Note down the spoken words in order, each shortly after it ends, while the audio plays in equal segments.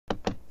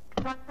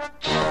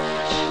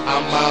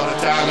I'm out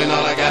of time and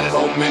all I got is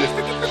 4 minutes.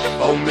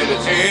 4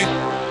 minutes,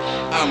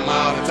 yeah. I'm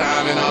out of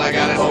time and all I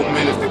got is 4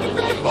 minutes.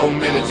 4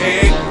 minutes,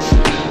 yeah.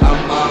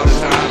 I'm out of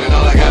time and all